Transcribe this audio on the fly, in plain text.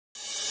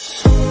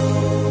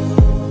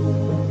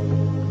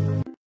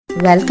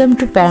Welcome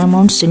to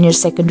Paramount Senior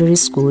Secondary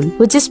School,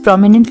 which is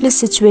prominently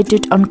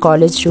situated on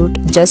College Road,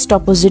 just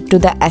opposite to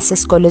the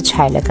SS College,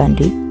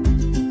 Hailakandi.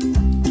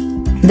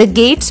 The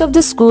gates of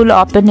the school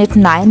open at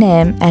 9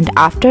 am, and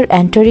after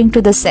entering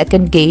to the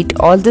second gate,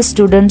 all the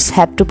students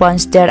have to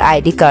punch their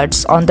ID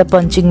cards on the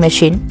punching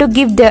machine to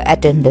give their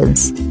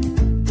attendance.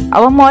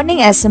 Our morning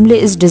assembly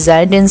is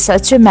designed in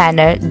such a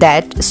manner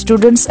that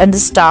students and the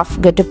staff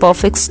get a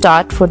perfect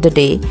start for the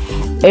day.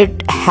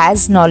 It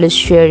has knowledge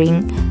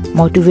sharing,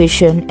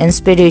 motivation,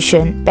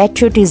 inspiration,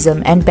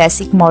 patriotism, and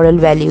basic moral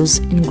values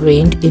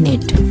ingrained in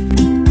it.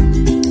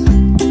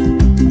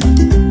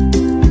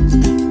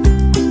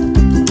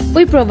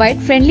 We provide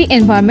friendly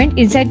environment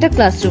inside the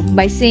classroom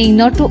by saying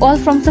no to all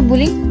forms of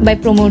bullying, by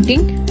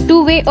promoting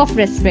two-way of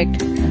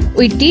respect.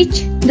 We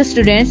teach the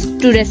students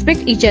to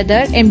respect each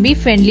other and be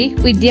friendly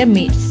with their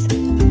mates.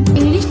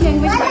 English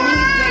language learning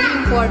is very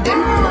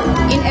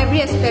important in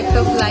every aspect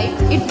of life.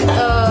 It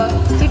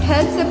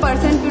helps a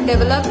person to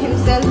develop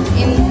himself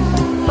in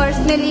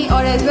personally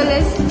or as well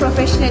as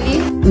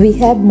professionally. We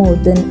have more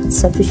than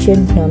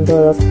sufficient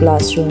number of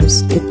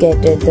classrooms to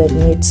cater the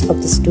needs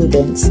of the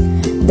students.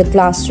 The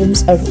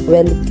classrooms are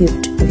well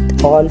equipped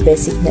with all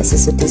basic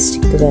necessities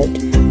required.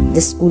 The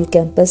school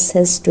campus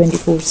has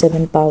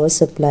 24/7 power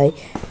supply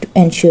to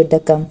ensure the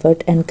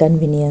comfort and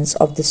convenience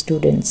of the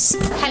students.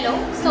 Hello,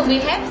 so we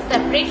have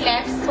separate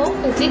labs for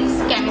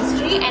physics,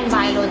 chemistry and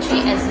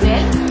biology as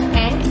well,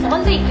 and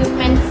all the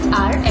equipments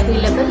are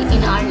available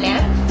in our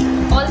lab.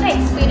 All the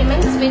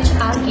experiments which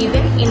are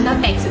given in the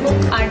textbook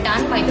are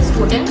done by the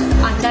students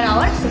under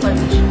our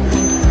supervision.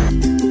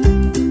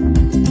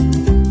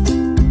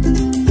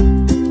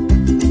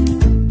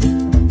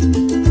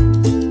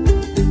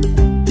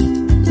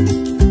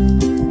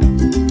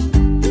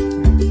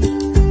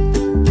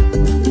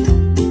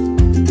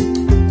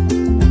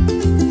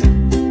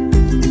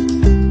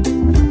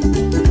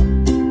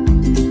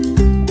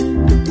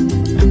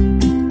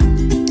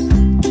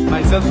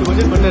 Myself,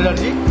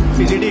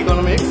 PGD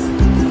Economics,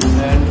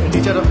 and a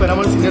teacher of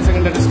Paramount Senior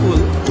Secondary School.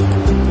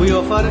 We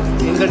offer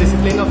in the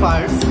discipline of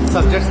arts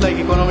subjects like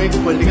economics,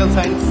 political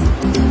science,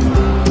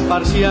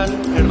 Persian,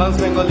 advanced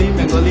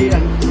Bengali,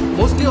 and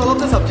mostly all of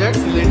the subjects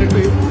related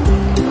to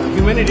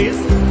humanities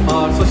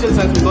or social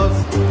science, because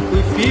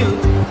we feel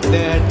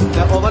that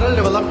the overall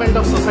development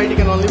of society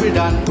can only be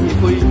done if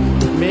we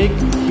make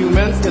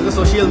humans as a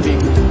social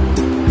being.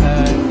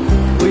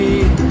 And we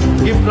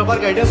give proper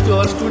guidance to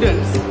our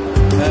students,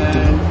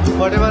 and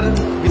whatever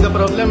be the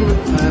problem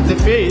they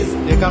face,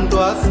 they come to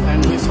us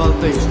and we solve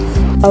the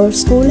issues. Our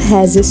school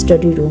has a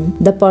study room.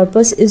 The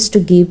purpose is to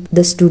give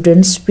the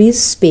students free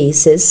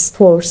spaces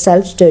for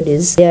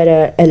self-studies. There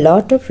are a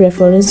lot of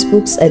reference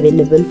books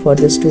available for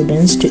the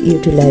students to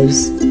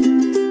utilize.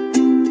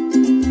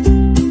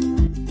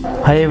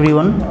 Hi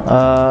everyone,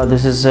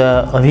 this is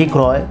Avik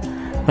Roy,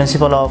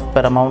 Principal of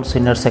Paramount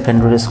Senior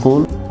Secondary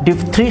School.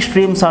 Three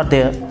streams are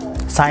there: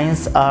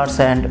 Science, Arts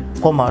and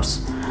Commerce.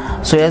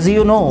 So as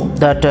you know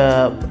that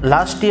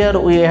last year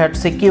we had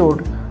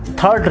secured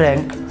third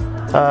rank.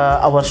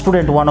 Our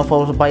student, one of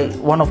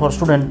our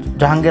student,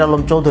 Jahangir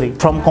Alam Chaudhary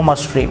from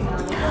Commerce stream.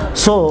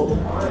 So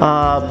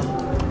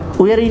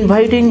we are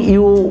inviting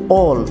you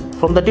all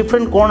from the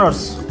different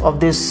corners of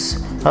this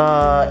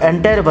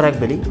entire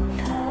Barakbeli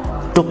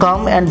to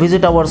come and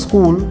visit our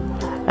school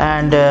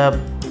and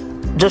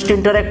just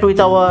interact with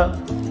our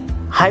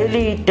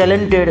highly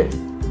talented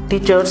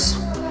teachers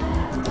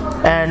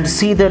and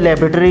see the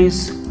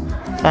laboratories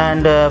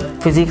and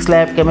physics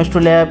lab, chemistry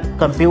lab,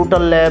 computer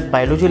lab,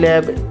 biology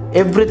lab.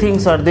 Everything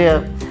are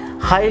there.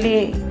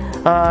 Highly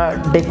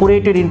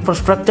decorated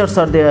infrastructures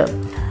are there.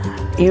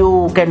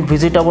 You can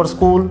visit our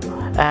school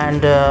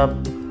and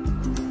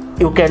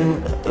you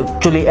can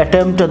actually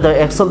attempt the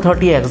Excel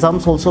 30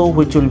 exams also,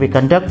 which will be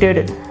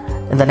conducted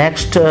in the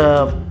next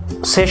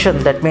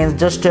session. That means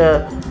just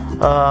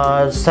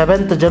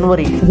 7th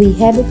January. We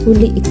have a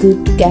fully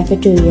equipped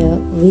cafeteria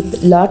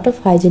with lot of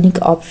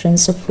hygienic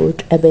options of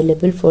food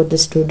available for the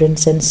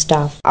students and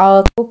staff.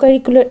 Our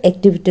co-curricular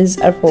activities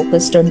are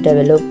focused on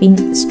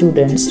developing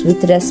students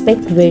with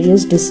respect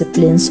various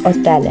disciplines or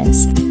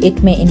talents.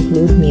 It may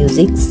include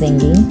music,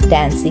 singing,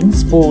 dancing,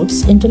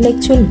 sports,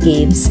 intellectual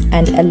games,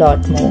 and a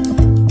lot more.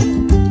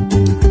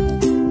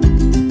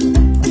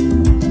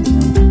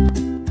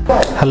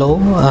 Hello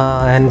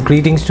and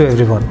greetings to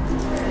everyone.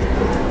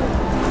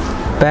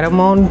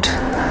 Paramount,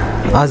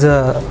 as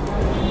a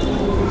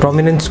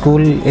prominent school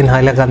in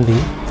Hailakandi,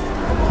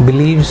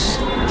 believes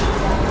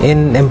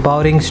in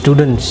empowering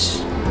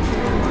students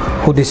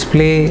who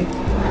display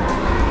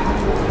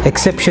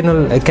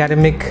exceptional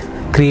academic,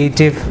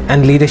 creative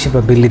and leadership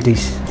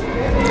abilities.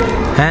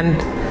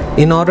 And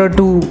in order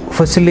to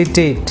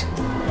facilitate,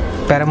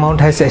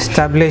 Paramount has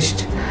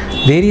established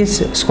various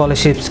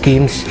scholarship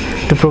schemes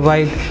to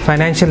provide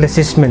financial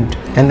assistance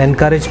and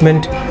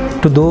encouragement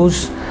to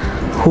those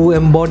who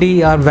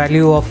embody our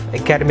value of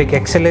academic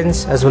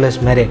excellence as well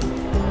as merit.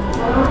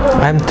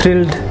 I am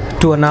thrilled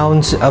to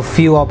announce a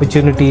few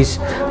opportunities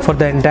for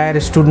the entire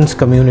students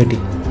community.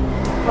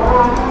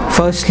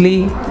 Firstly,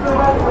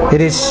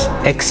 it is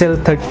Excel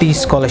 30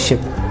 scholarship.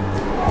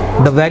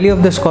 The value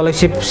of the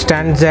scholarship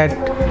stands at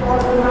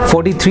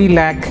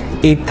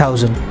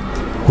 43,08,000,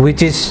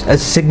 which is a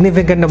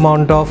significant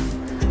amount of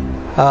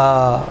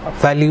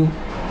value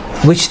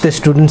which the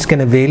students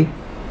can avail.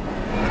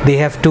 They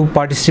have to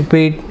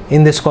participate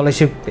in the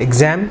scholarship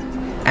exam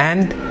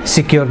and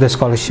secure the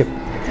scholarship.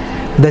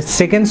 The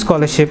second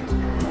scholarship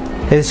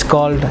is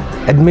called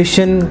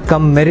Admission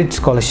cum Merit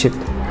Scholarship.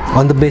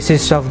 On the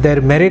basis of their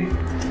merit,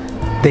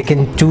 they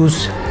can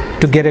choose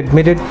to get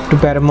admitted to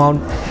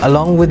Paramount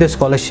along with the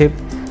scholarship,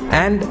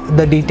 and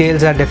the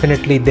details are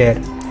definitely there.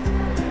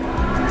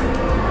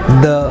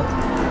 The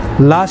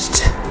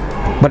last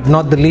but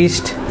not the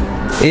least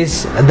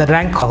is the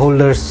rank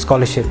holders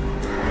scholarship.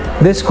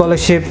 This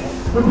scholarship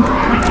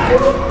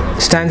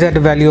stands at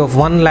a value of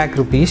 1 lakh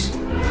rupees,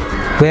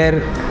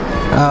 where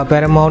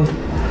Paramount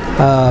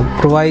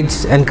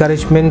provides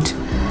encouragement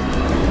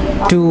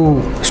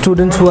to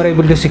students who are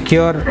able to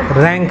secure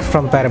rank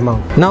from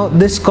Paramount. Now,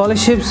 these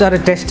scholarships are a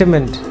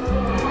testament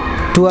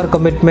to our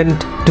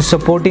commitment to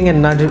supporting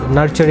and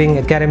nurturing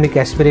academic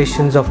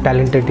aspirations of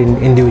talented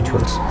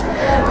individuals.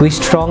 We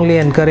strongly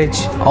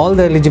encourage all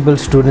the eligible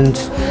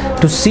students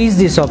to seize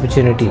this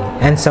opportunity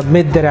and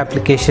submit their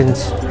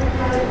applications.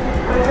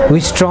 We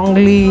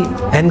strongly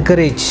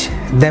encourage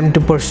them to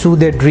pursue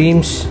their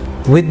dreams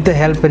with the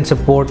help and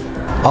support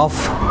of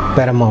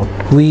Paramount.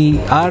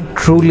 We are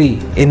truly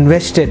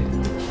invested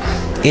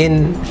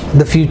in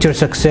the future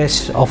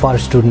success of our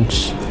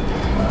students.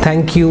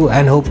 Thank you,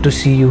 and hope to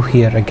see you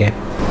here again.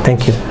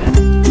 Thank you.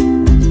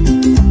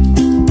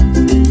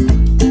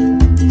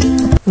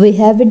 We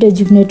have a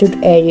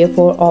designated area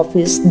for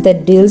office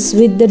that deals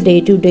with the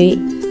day-to-day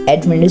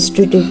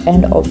administrative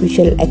and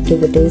official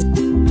activities.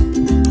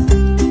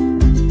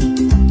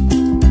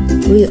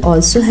 We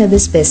also have a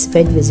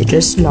specified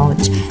visitors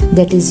lounge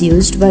that is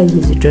used by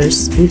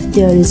visitors if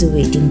there is a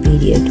waiting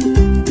period.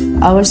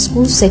 Our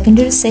school's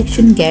secondary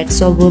section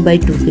gets over by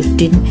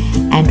 2:15,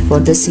 and for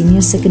the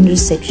senior secondary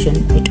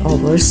section it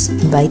overs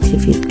by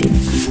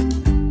 3:15.